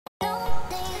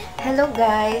Hello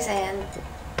guys, and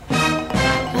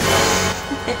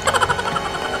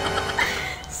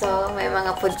so may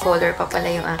mga food color pa pala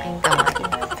yung aking kamay.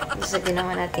 Gusto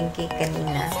ginawa natin cake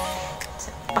kanina.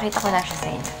 So, pakita ko lang siya sa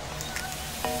inyo.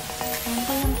 Ayan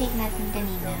po yung cake natin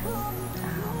kanina.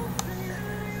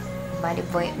 Bali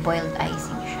boiled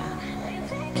icing siya.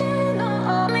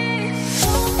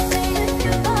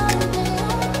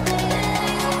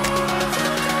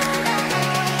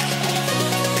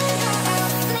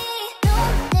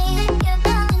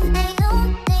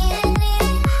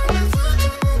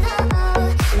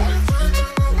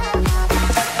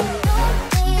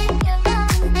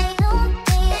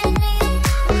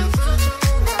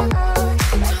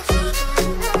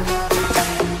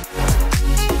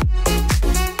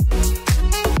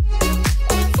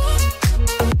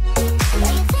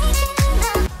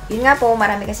 Yun nga po,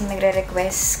 marami kasing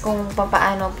nagre-request kung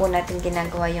paano po natin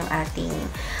ginagawa yung ating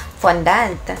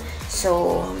fondant.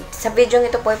 So, sa video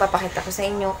ito po, ipapakita ko sa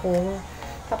inyo kung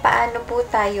paano po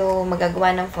tayo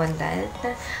magagawa ng fondant.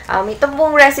 Ito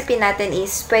pong recipe natin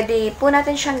is, pwede po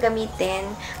natin siyang gamitin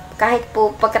kahit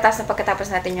po pagkatapos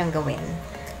natin yung gawin.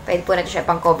 Pwede po natin siya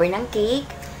pang-cover ng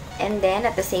cake. And then,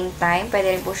 at the same time,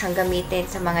 pwede rin po siyang gamitin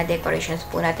sa mga decorations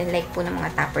po natin, like po ng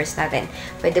mga toppers natin.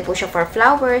 Pwede po siya for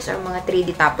flowers or mga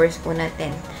 3D toppers po natin.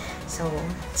 So,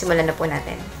 simulan na po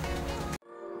natin.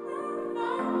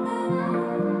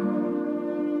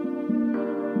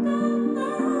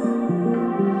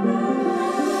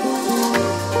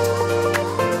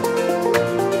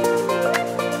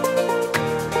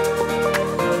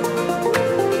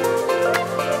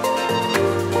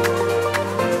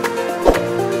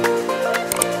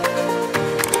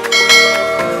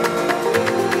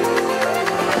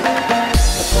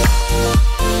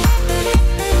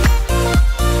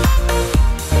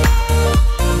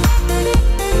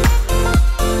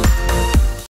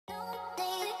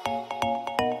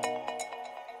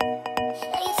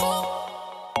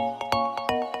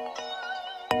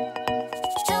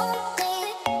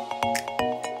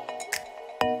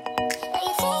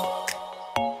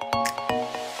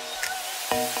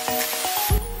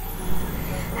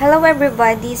 Hello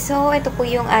everybody! So, ito po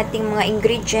yung ating mga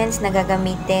ingredients na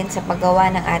gagamitin sa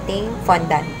paggawa ng ating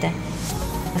fondant.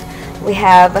 We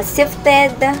have a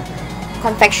sifted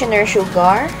confectioner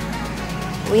sugar.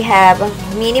 We have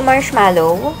mini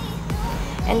marshmallow.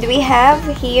 And we have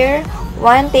here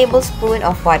 1 tablespoon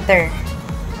of water.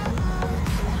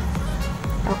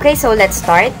 Okay, so let's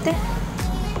start.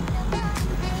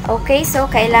 Okay, so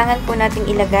kailangan po natin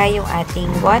ilagay yung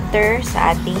ating water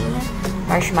sa ating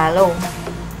marshmallow.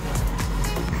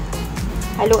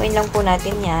 Haluin lang po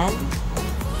natin yan.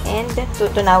 And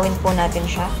tutunawin po natin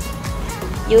siya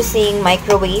using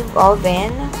microwave oven,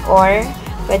 or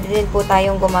pwede din po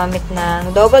tayong gumamit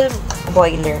ng double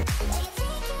boiler.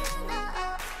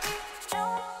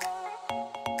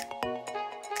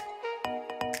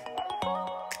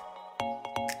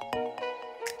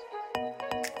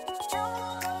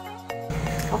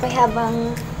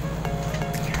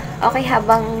 Okay,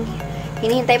 habang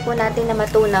hinihintay po natin na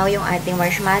matunaw yung ating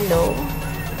marshmallow,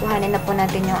 kuhanin na po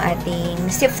natin yung ating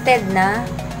sifted na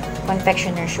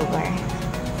confectioner sugar.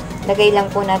 Lagay lang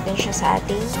po natin siya sa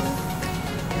ating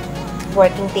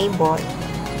working table.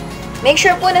 Make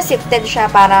sure po na sifted siya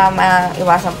para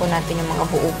maiwasan po natin yung mga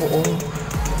buo-buong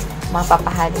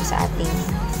mapapahalo sa ating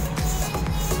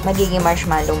magiging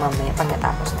marshmallow mamaya pag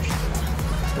natapos na siya.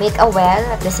 Make a well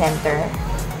at the center.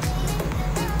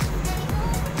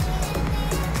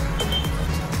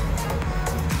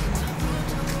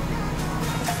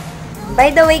 By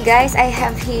the way guys, I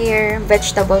have here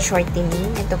vegetable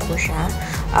shortening. Ito po siya.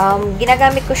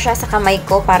 Ginagamit ko siya sa kamay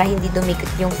ko para hindi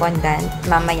dumikit yung fondant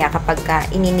mamaya kapag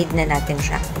ininid na natin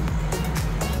siya.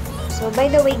 So by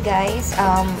the way guys,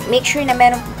 make sure na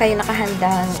meron po kayo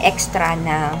nakahandang extra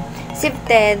na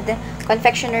sifted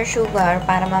confectioner sugar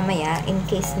para mamaya in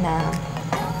case na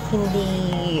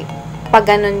hindi pa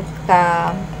ganun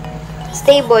ka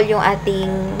stable yung ating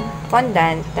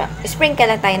fondant, sprinkle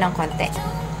lang tayo ng konti.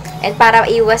 And para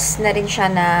iwas na rin siya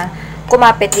na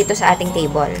kumapit dito sa ating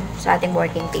table, sa ating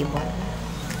working table.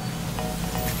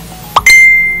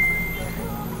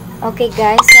 Okay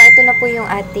guys, so ito na po yung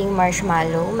ating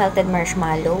marshmallow, melted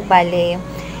marshmallow. Bale,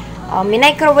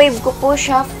 minicrowave ko po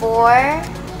siya for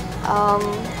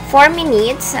 4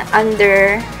 minutes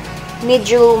under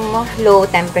medium-low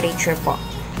temperature po.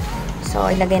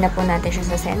 So, ilagay na po natin siya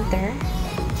sa center.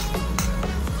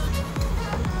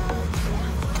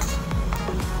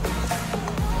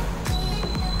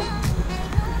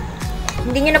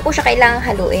 Hindi nyo na po siya kailangang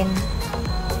haluin.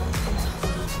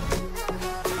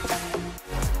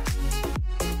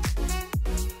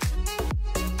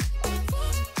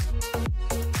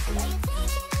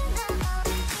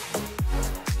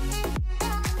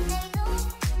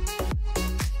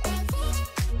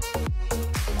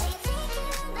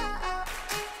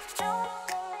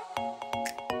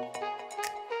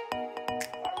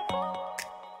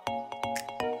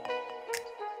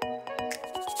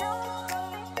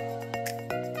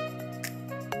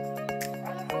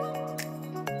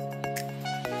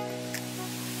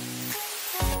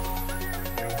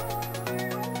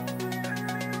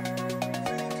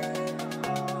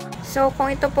 So,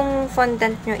 kung ito pong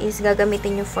fondant nyo is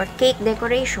gagamitin nyo for cake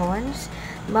decorations,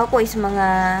 ba po is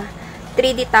mga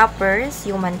 3D toppers,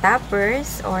 human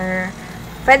toppers, or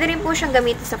pwede rin po siyang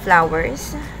gamitin sa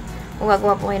flowers. Kung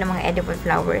gagawa po kayo ng mga edible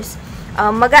flowers.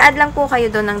 Mag-a-add lang po kayo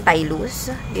doon ng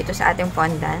tylose dito sa ating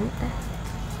fondant.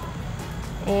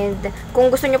 And,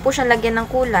 kung gusto nyo po siyang lagyan ng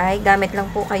kulay, gamit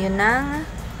lang po kayo ng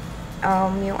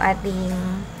yung ating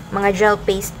mga gel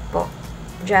paste po.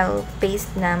 Gel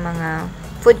paste na mga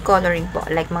food coloring po,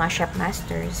 like mga Chef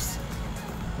Masters.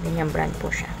 Ganyang brand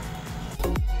po siya.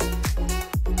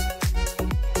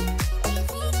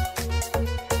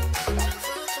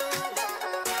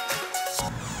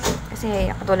 Kasi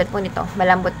katulad po nito,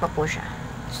 malambot pa po siya.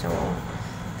 So,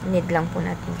 need lang po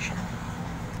natin siya.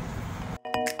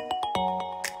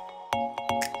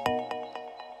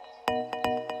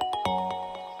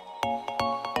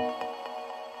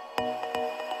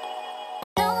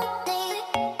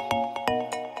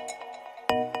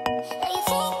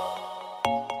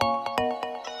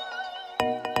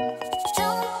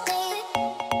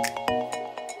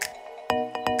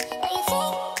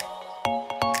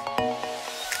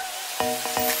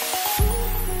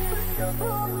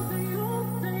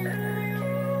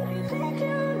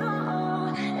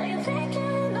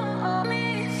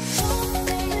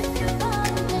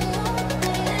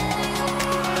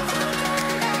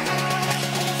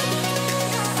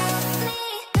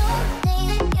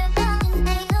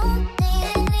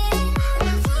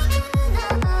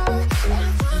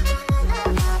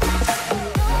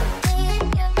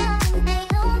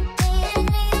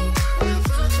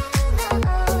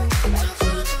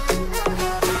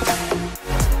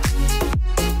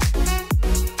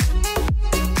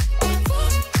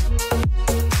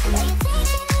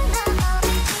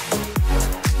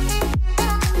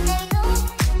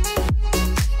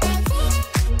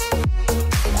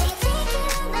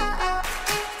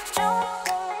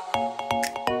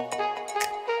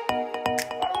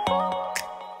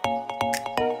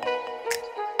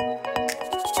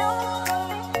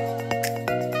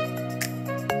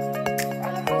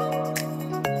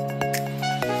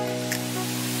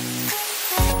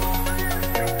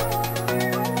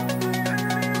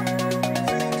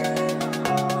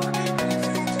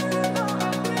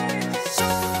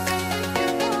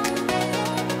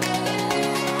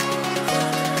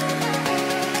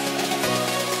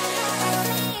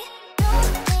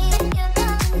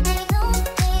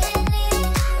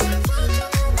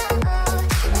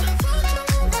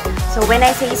 So, when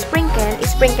I say sprinkle,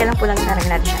 sprinkle lang po lang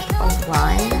talaga natin siya. Of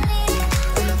 1.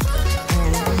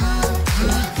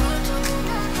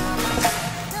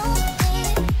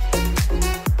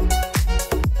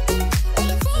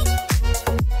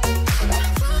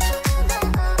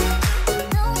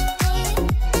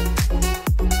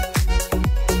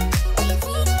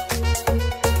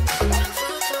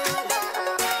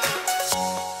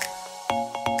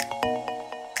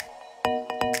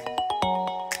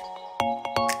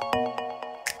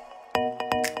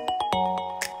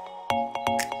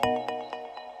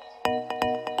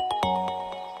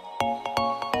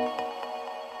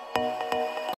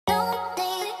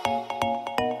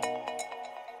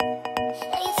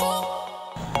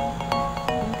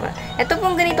 Ito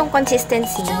pong ganitong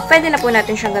consistency, pwede na po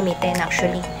natin siyang gamitin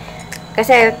actually.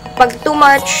 Kasi pag too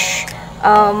much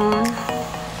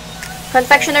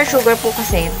confectioner sugar po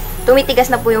kasi,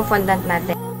 tumitigas na po yung fondant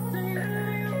natin.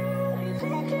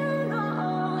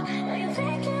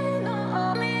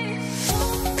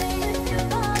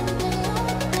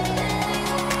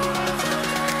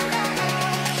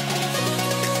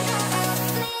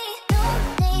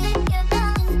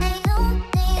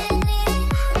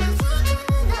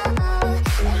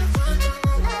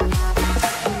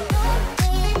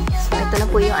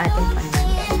 Po yung ating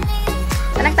fondant.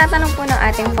 So, nagtatanong po ng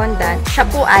ating fondant, siya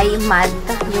po ay matte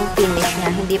yung finish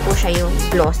niya, hindi po siya yung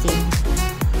glossy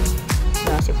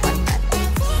fondant.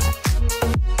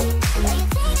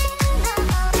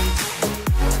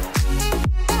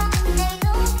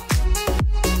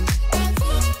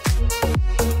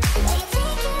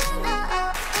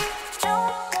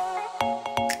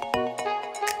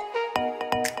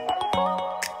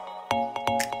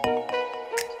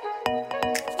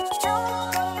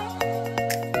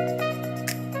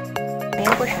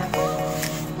 Ayan po siya.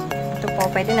 Ito po,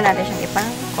 pwede na natin siyang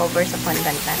ipang-cover sa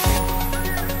fondant natin.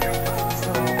 So,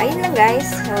 ayun lang guys.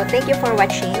 So, thank you for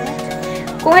watching.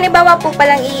 Kung halimbawa po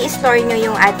palang i-store nyo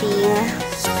yung ating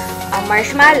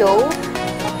marshmallow,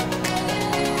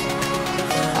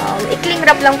 i-cling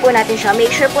wrap lang po natin siya. Make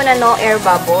sure po na no air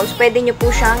bubbles. Pwede nyo po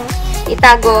siyang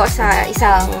itago sa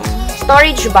isang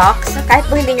storage box, kahit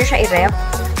po hindi nyo siya i-ref,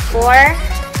 for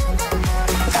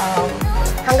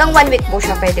hanggang 1 week po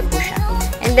siya, pwede po siya.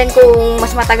 And then, kung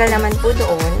mas matagal naman po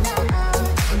doon,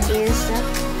 is,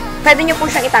 pwede nyo po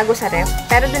siyang itago sa ref,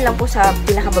 pero dun lang po sa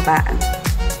pinakababa.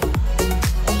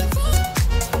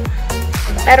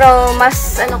 Pero,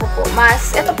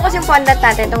 ito po kasi yung fondant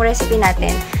natin, itong recipe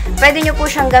natin, pwede nyo po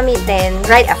siyang gamitin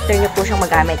right after nyo po siyang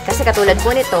magamit. Kasi katulad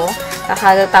po nito,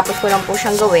 kakatapos ko lang po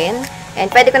siyang gawin, and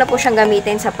pwede ko na po siyang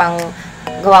gamitin sa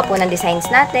pang-gawa po ng designs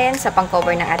natin, sa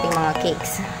pang-cover ng ating mga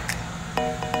cakes.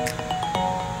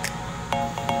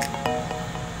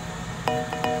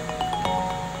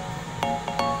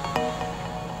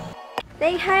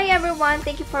 Hi everyone!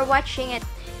 Thank you for watching it.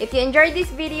 If you enjoyed this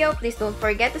video, please don't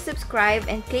forget to subscribe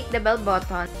and click the bell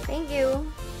button. Thank you!